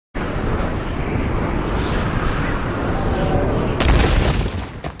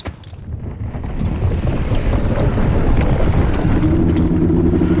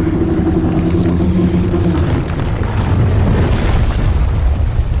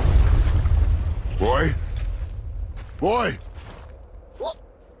Boy!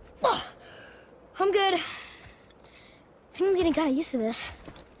 I'm good. I think I'm getting kind of used to this.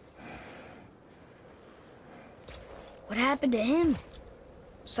 What happened to him?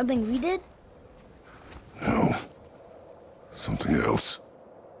 Something we did? No. Something else.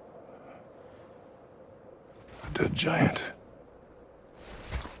 A dead giant.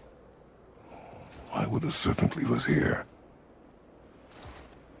 Why would the serpent leave us here?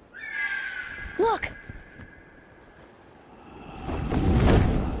 Look!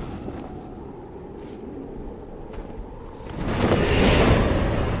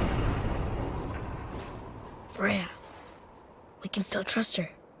 Freya. We can still trust her,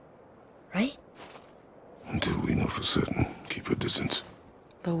 right? Until we know for certain, keep her distance.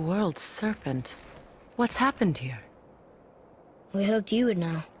 The world's serpent. What's happened here? We hoped you would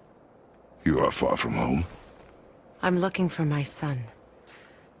know. You are far from home. I'm looking for my son.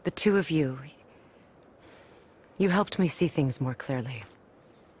 The two of you. You helped me see things more clearly.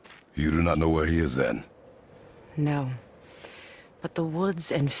 You do not know where he is then? No. But the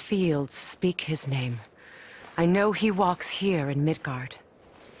woods and fields speak his name. I know he walks here in Midgard.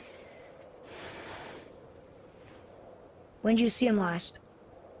 When did you see him last?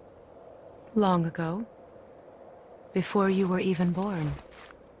 Long ago. Before you were even born.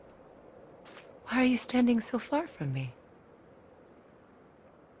 Why are you standing so far from me?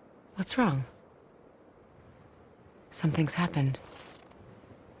 What's wrong? Something's happened.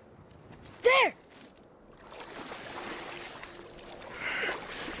 There!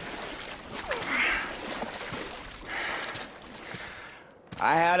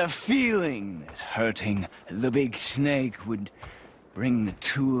 I had a feeling that hurting the big snake would bring the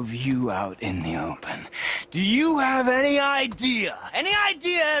two of you out in the open. Do you have any idea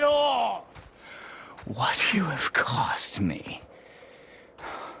at all, what you have cost me?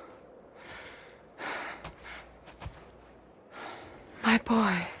 My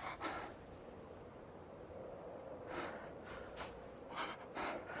boy.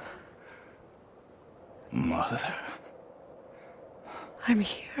 Mother. I'm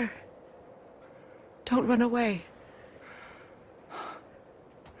here. Don't run away.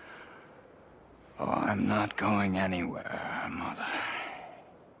 Oh, I'm not going anywhere, Mother.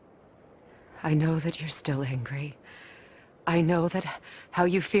 I know that you're still angry. I know that how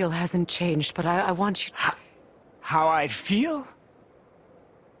you feel hasn't changed, but I want you to... How I feel?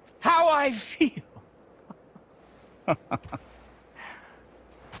 How I feel?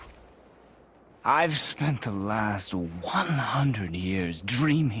 I've spent the last 100 years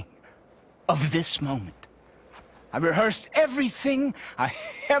dreaming of this moment. I rehearsed everything I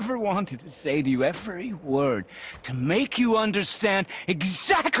ever wanted to say to you, every word, to make you understand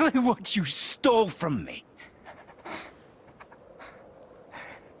exactly what you stole from me.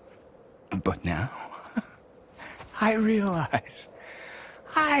 But now, I realize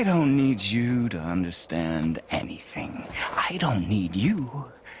I don't need you to understand anything. I don't need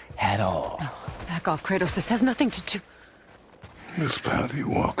you at all. No, back off, Kratos. This has nothing to do... This path you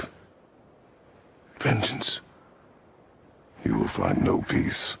walk. Vengeance. You will find no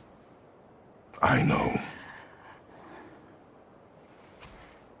peace. I know.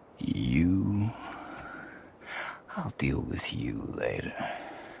 You... I'll deal with you later.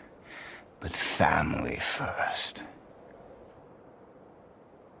 But family first.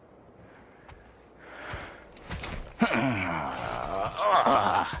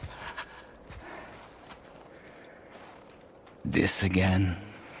 This again?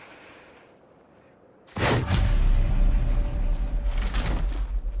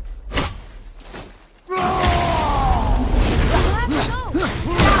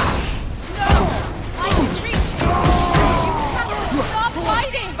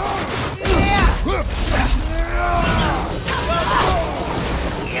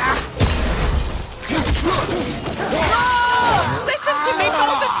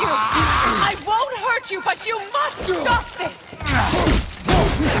 But you must stop this!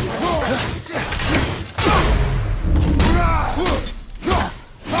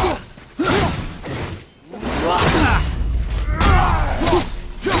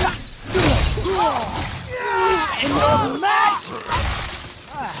 In your match!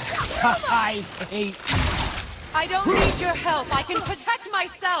 I hate you. I don't need your help. I can protect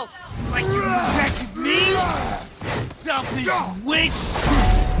myself. Like you protected me? Selfish witch!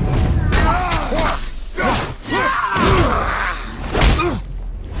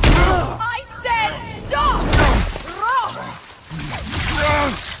 I said stop!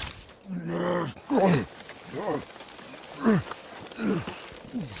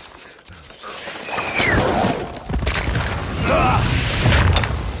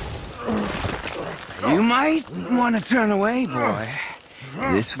 You might want to turn away, boy.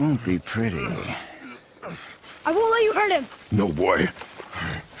 This won't be pretty. I won't let you hurt him. No, boy.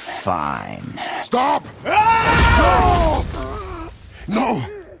 Fine. Stop! No! No!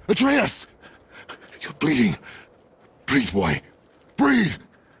 Atreus! You're bleeding. Breathe, boy. Breathe!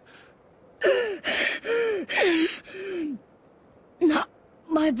 Not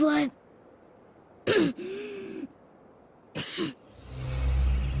my blood.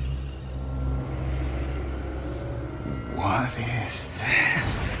 What is that?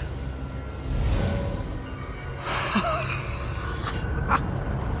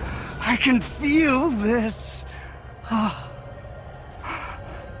 I can feel this. I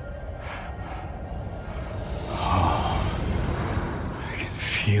can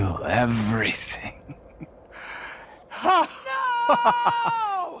feel everything.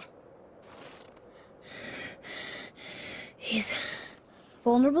 No! He's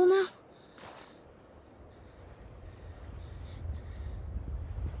vulnerable now?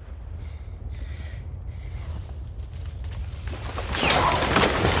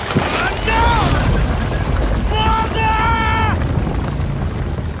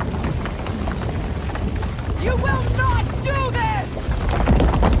 You will not do this!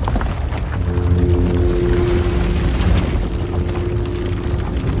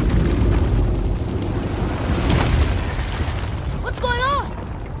 What's going on?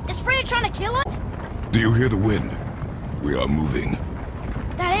 Is Freya trying to kill us? Do you hear the wind? We are moving.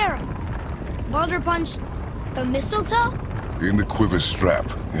 That arrow. Baldur punched the mistletoe? In the quiver strap,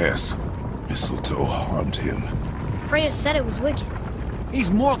 yes. Mistletoe harmed him. Freya said it was wicked.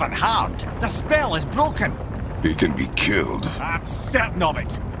 He's more than harmed. The spell is broken. He can be killed. I'm certain of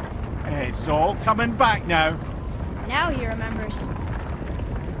it. It's all coming back now. Now he remembers.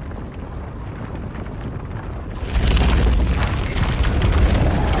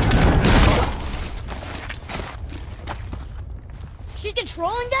 She's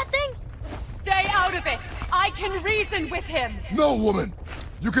controlling that thing? Stay out of it! I can reason with him! No, woman!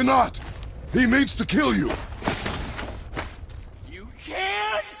 You cannot! He means to kill you! You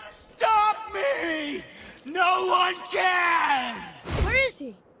can't stop me! No one can! Where is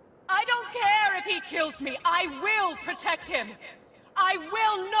he? I don't care if he kills me. I will protect him. I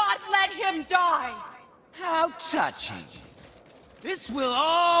will not let him die. How touching. This will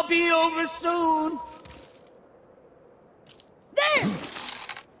all be over soon. There!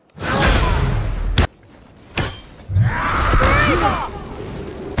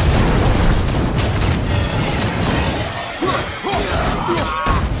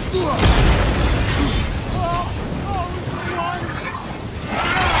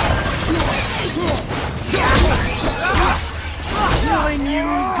 Killing you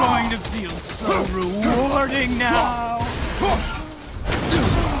is going to feel so rewarding now.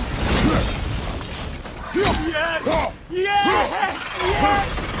 Yes! Yes!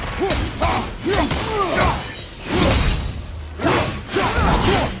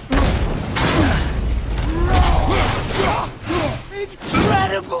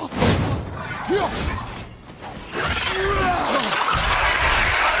 Incredible!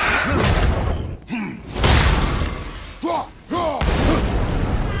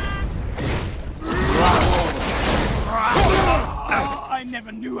 I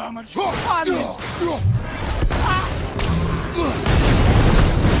never knew how much fun this.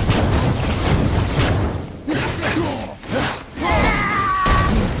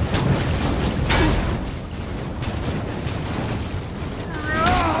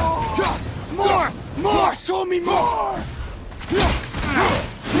 More! More! Show me more!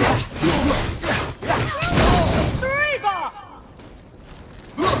 Reba!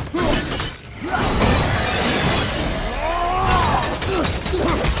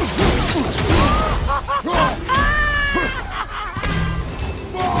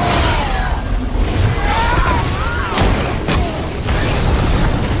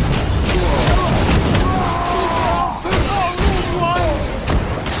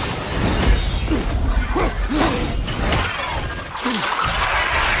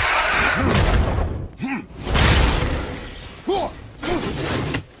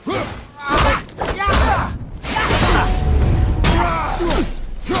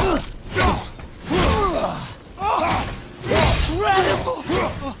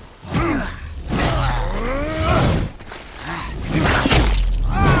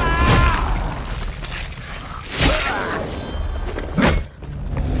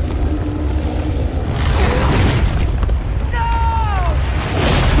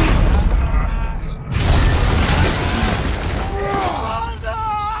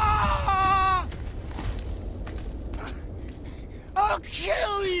 I'll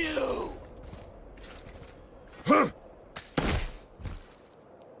kill you!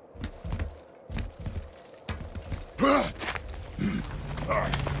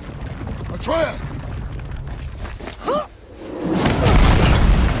 Atreus!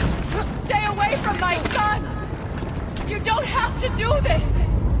 Stay away from my son! You don't have to do this!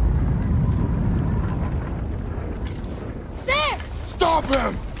 There! Stop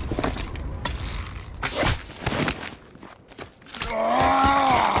him!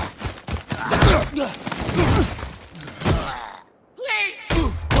 Please!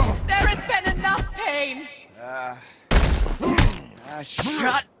 There has been enough pain!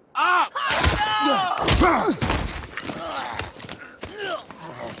 Shut up!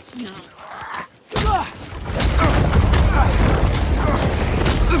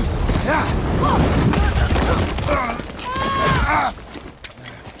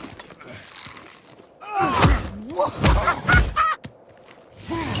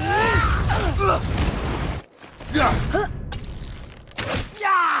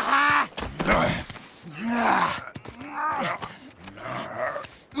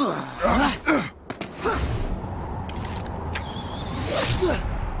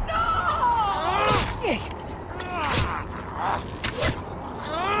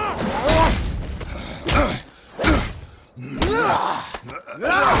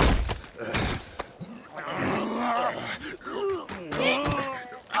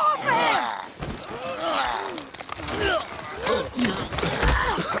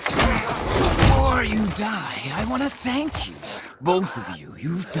 Before you die, I want to thank you. Both of you.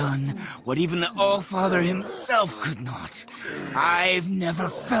 You've done what even the Allfather himself could not. I've never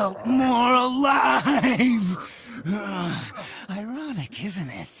felt more alive. Ironic, isn't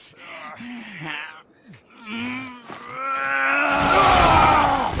it?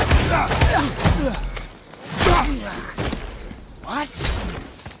 What?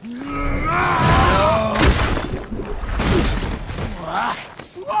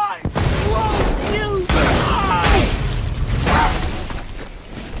 Why won't you die?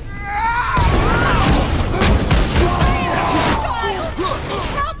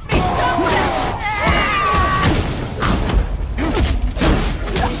 Help me, someone!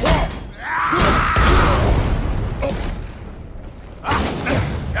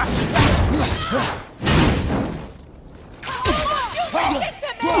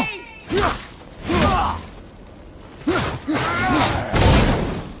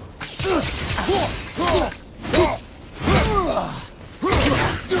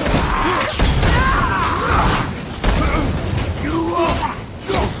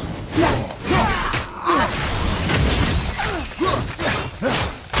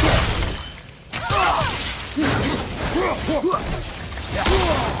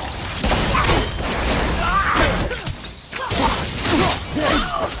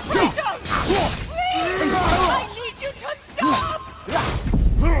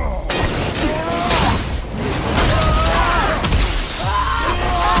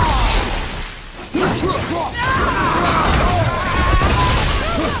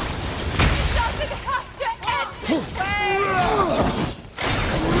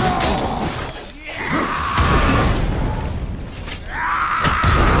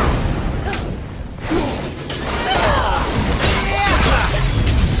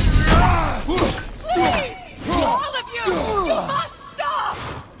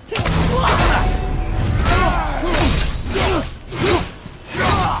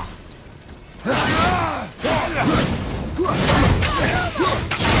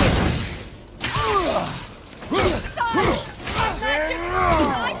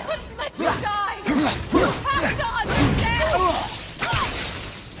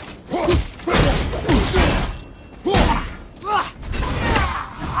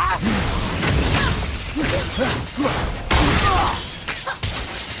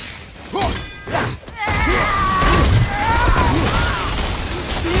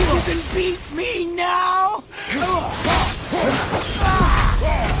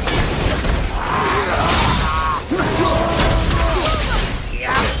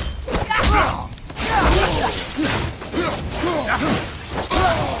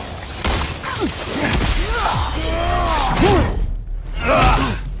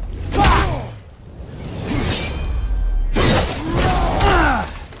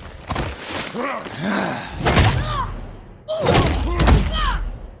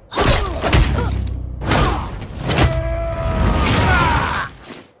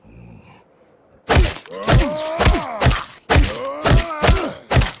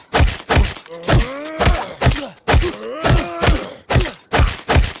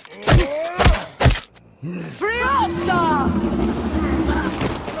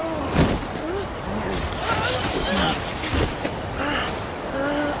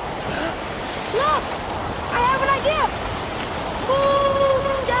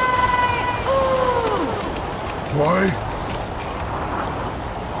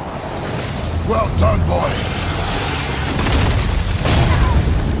 Well done, boy.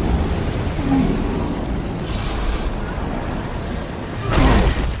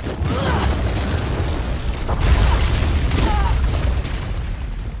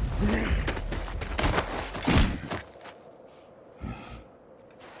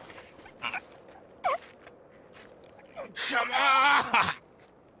 Come on!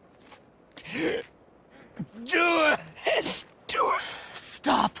 Do it! Do it!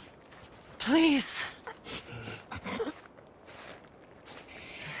 Stop. Please.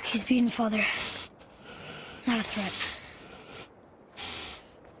 He's beaten, Father. Not a threat.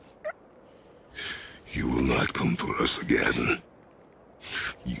 You will not come for us again.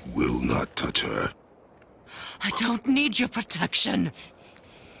 You will not touch her. I don't need your protection.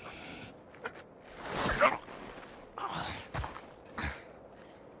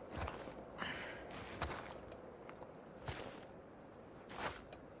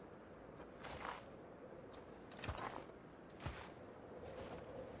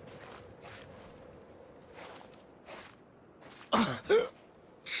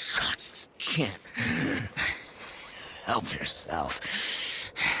 Just can't help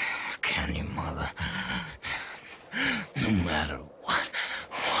yourself. Can you, Mother? No matter what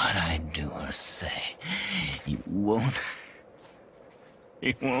I do or say, you won't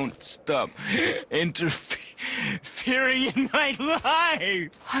stop interfering in my life.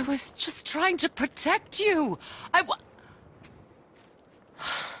 I was just trying to protect you.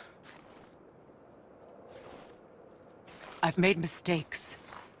 I've made mistakes.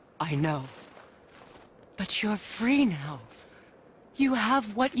 I know. But you're free now. You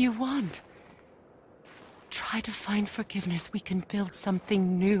have what you want. Try to find forgiveness. We can build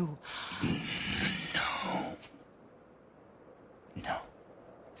something new. No.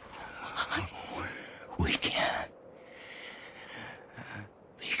 We can't.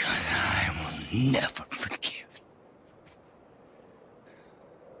 Because I will never forgive.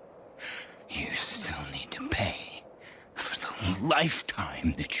 You still need to pay for the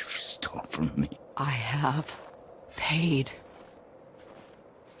lifetime that you stole from me. I have paid.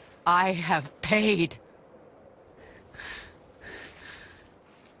 I have paid.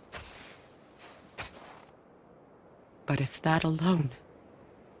 But if that alone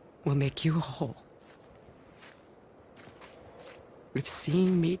will make you whole, if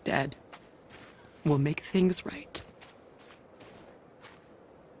seeing me dead will make things right,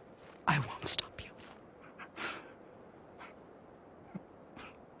 I won't stop you.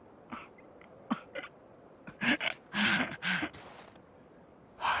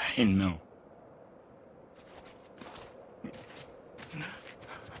 I know.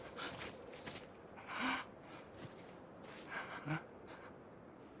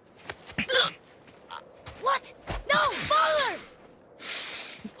 What? No, Father!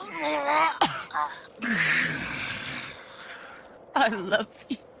 I love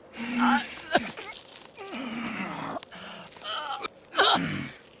you.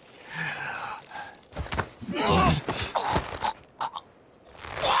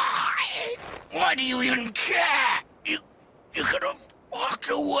 Why do you even care? You could have walked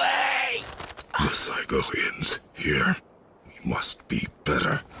away. The Cyberlians here. We must be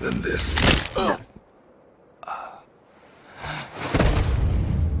better than this. No.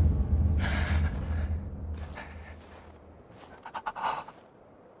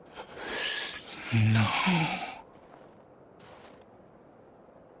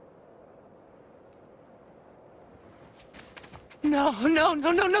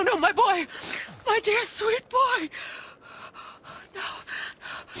 No, my boy! My dear sweet boy! No.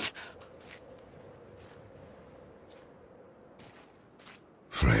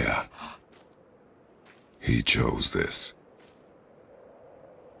 Freya. He chose this.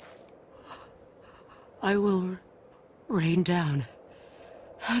 I will rain down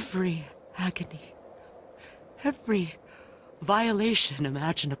every agony, every violation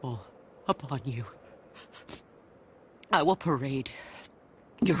imaginable upon you. I will parade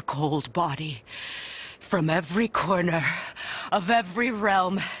your cold body from every corner of every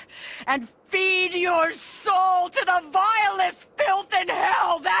realm and feed your soul to the vilest filth in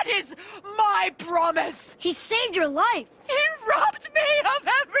hell. That is my promise. He saved your life. He robbed me of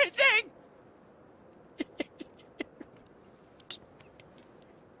everything.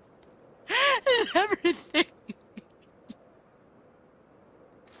 Everything.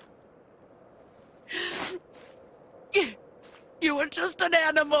 You were just an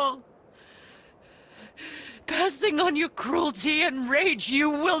animal. Passing on your cruelty and rage,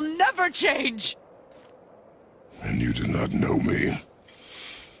 you will never change. And you do not know me.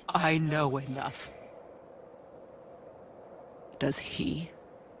 I know enough. Does he?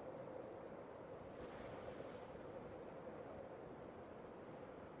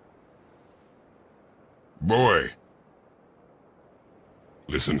 Boy!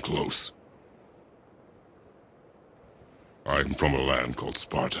 Listen close. I'm from a land called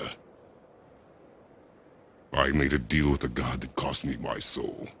Sparta. I made a deal with a god that cost me my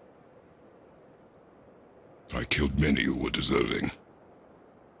soul. I killed many who were deserving.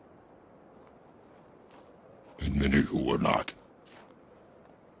 And many who were not.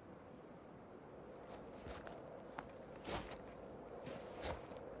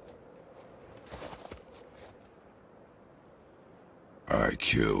 I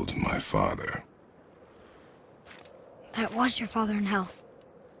killed my father. That was your father in hell.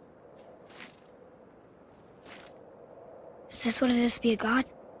 Is this what it is to be a god?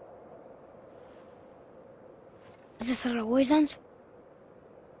 Is this how it always ends?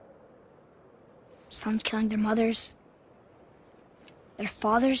 Sons killing their mothers? Their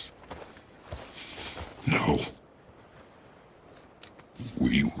fathers? No.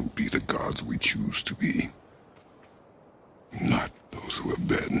 We will be the gods we choose to be. Not those who have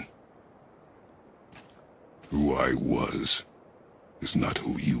been. Who I was is not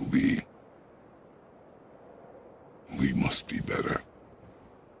who you'll be. We must be better.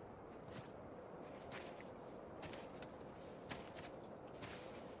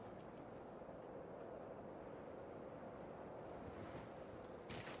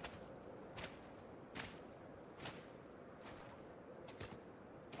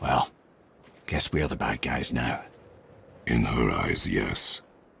 Well, guess we're the bad guys now. In her eyes, yes.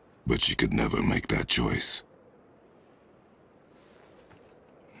 But she could never make that choice.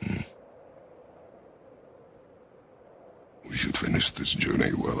 We should finish this journey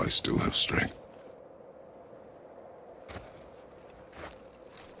while I still have strength.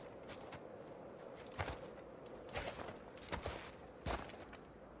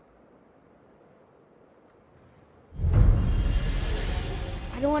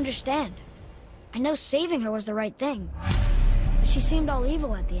 I don't understand. I know saving her was the right thing. But she seemed all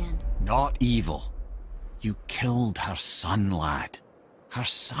evil at the end. Not evil. You killed her son, lad. Her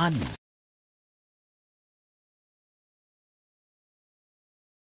son.